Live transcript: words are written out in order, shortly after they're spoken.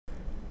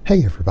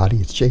Hey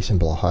everybody, it's Jason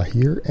Blaha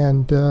here,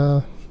 and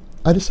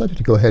I decided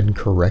to go ahead and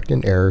correct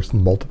an error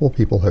multiple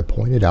people have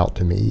pointed out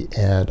to me,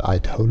 and I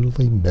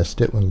totally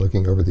missed it when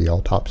looking over the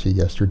autopsy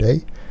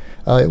yesterday.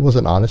 It was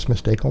an honest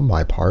mistake on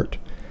my part,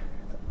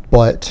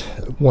 but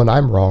when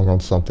I'm wrong on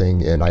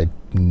something, and I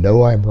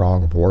know I'm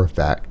wrong for a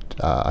fact,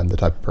 I'm the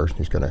type of person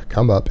who's going to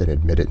come up and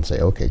admit it and say,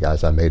 okay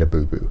guys, I made a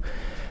boo-boo.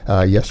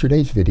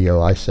 Yesterday's video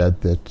I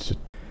said that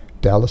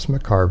Dallas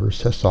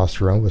McCarver's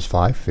testosterone was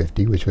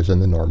 550, which was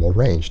in the normal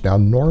range. Now,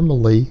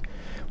 normally,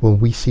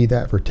 when we see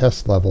that for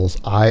test levels,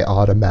 I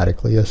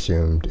automatically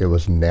assumed it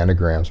was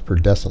nanograms per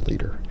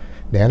deciliter.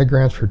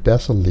 Nanograms per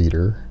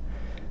deciliter,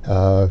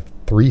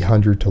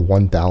 300 to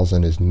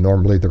 1,000 is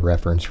normally the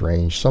reference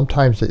range.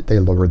 Sometimes they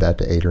lower that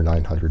to 800 or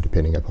 900,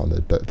 depending upon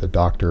the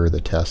doctor or the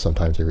test.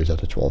 Sometimes they raise that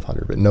to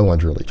 1,200, but no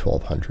one's really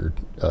 1,200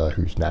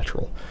 who's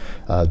natural.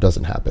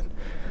 Doesn't happen.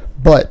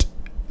 But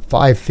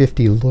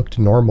 550 looked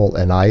normal,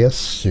 and I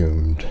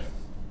assumed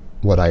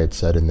what I had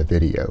said in the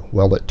video.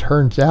 Well, it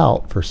turns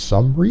out, for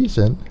some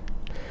reason,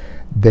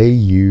 they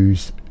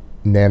use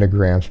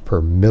nanograms per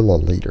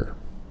milliliter.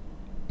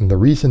 And the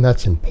reason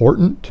that's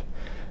important,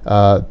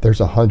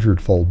 there's a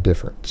 100-fold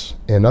difference.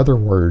 In other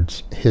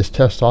words, his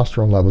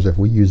testosterone levels, if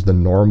we use the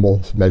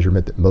normal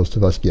measurement that most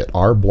of us get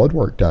our blood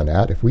work done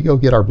at, if we go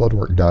get our blood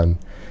work done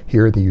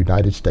here in the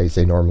United States,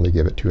 they normally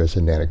give it to us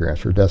in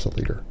nanograms per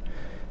deciliter.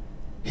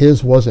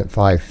 His wasn't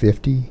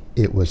 550,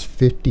 it was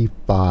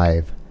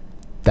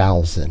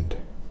 55,000.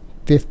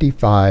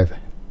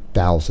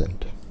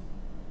 55,000.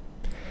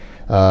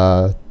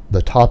 The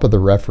top of the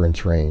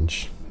reference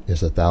range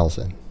is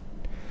 1,000.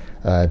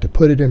 To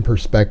put it in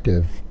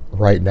perspective,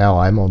 right now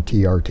I'm on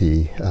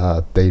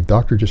TRT. The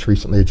doctor just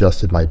recently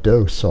adjusted my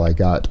dose, so I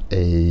got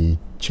a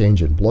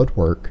change in blood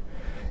work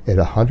at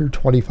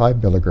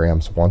 125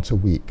 milligrams once a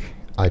week.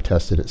 I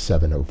tested at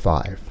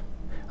 705.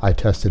 I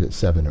tested at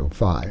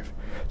 705.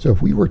 So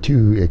if we were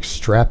to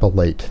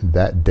extrapolate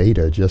that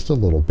data just a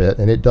little bit,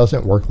 and it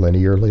doesn't work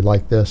linearly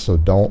like this, so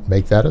don't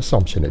make that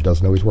assumption. It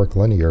doesn't always work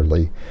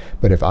linearly.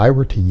 But if I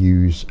were to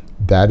use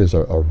that as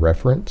a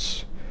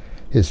reference,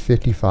 his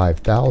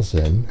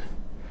 55,000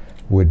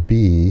 would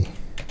be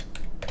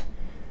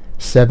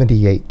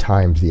 78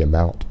 times the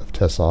amount of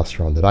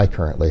testosterone that I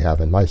currently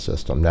have in my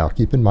system. Now,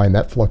 keep in mind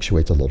that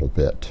fluctuates a little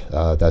bit.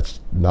 That's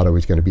not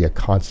always going to be a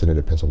constant. It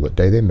depends on what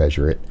day they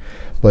measure it.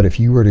 But if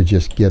you were to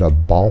just get a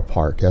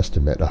ballpark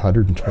estimate,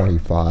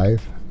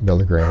 125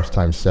 milligrams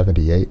times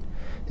 78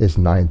 is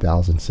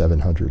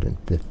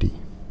 9,750.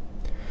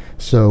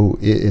 So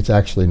it's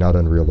actually not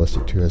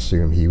unrealistic to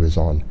assume he was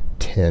on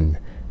 10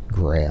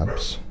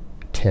 grams.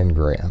 10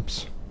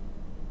 grams.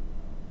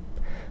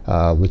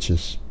 Which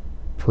is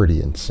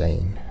pretty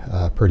insane.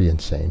 Pretty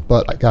insane.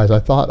 But guys, I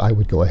thought I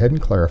would go ahead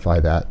and clarify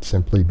that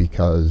simply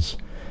because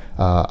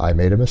I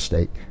made a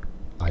mistake.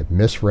 I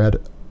misread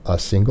a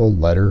single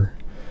letter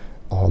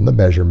on the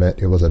measurement.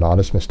 It was an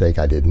honest mistake.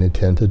 I didn't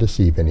intend to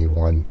deceive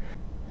anyone.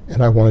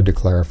 And I wanted to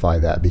clarify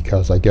that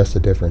because I guess the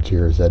difference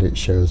here is that it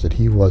shows that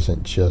he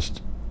wasn't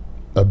just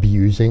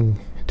abusing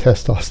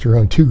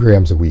testosterone. 2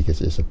 grams a week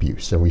is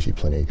abuse, and we see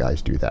plenty of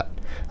guys do that.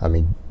 I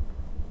mean,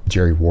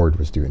 Jerry Ward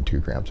was doing 2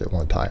 grams at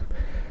one time.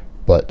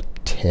 But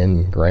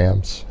 10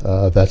 grams,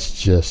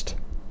 that's just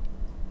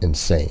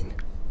insane.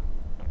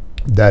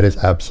 That is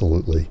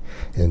absolutely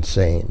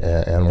insane.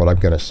 And what I'm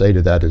going to say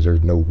to that is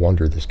there's no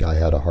wonder this guy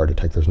had a heart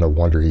attack. There's no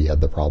wonder he had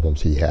the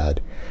problems he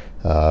had.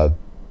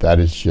 That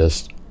is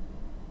just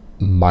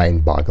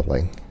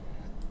mind-boggling.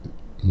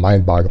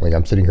 Mind-boggling.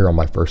 I'm sitting here on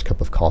my first cup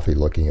of coffee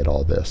looking at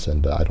all this,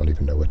 and I don't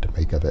even know what to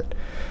make of it.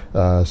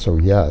 So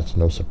yeah, it's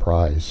no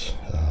surprise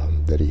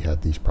that he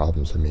had these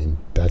problems. I mean,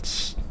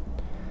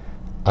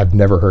 I've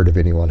never heard of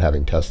anyone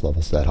having test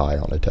levels that high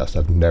on a test.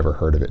 I've never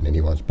heard of it in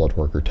anyone's blood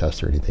work or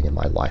test or anything in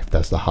my life.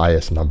 That's the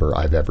highest number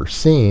I've ever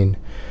seen.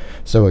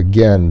 So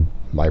again,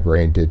 my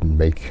brain didn't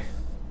make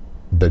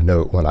the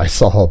note when I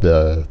saw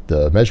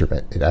the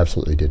measurement. It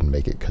absolutely didn't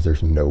make it, because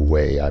there's no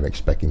way I'm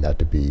expecting that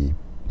to be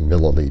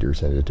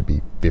milliliters and it to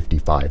be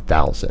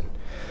 55,000.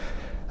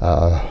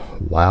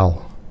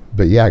 Wow.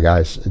 But yeah,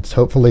 guys, it's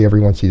hopefully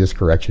everyone sees this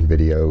correction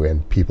video,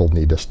 and people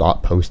need to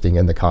stop posting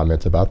in the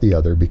comments about the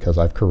other, because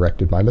I've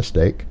corrected my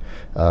mistake.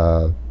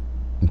 And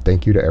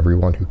thank you to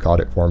everyone who caught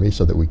it for me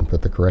so that we can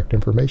put the correct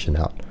information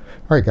out.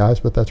 All right,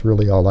 guys, but that's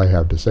really all I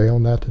have to say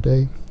on that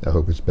today. I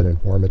hope it's been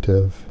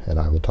informative, and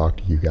I will talk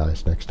to you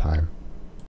guys next time.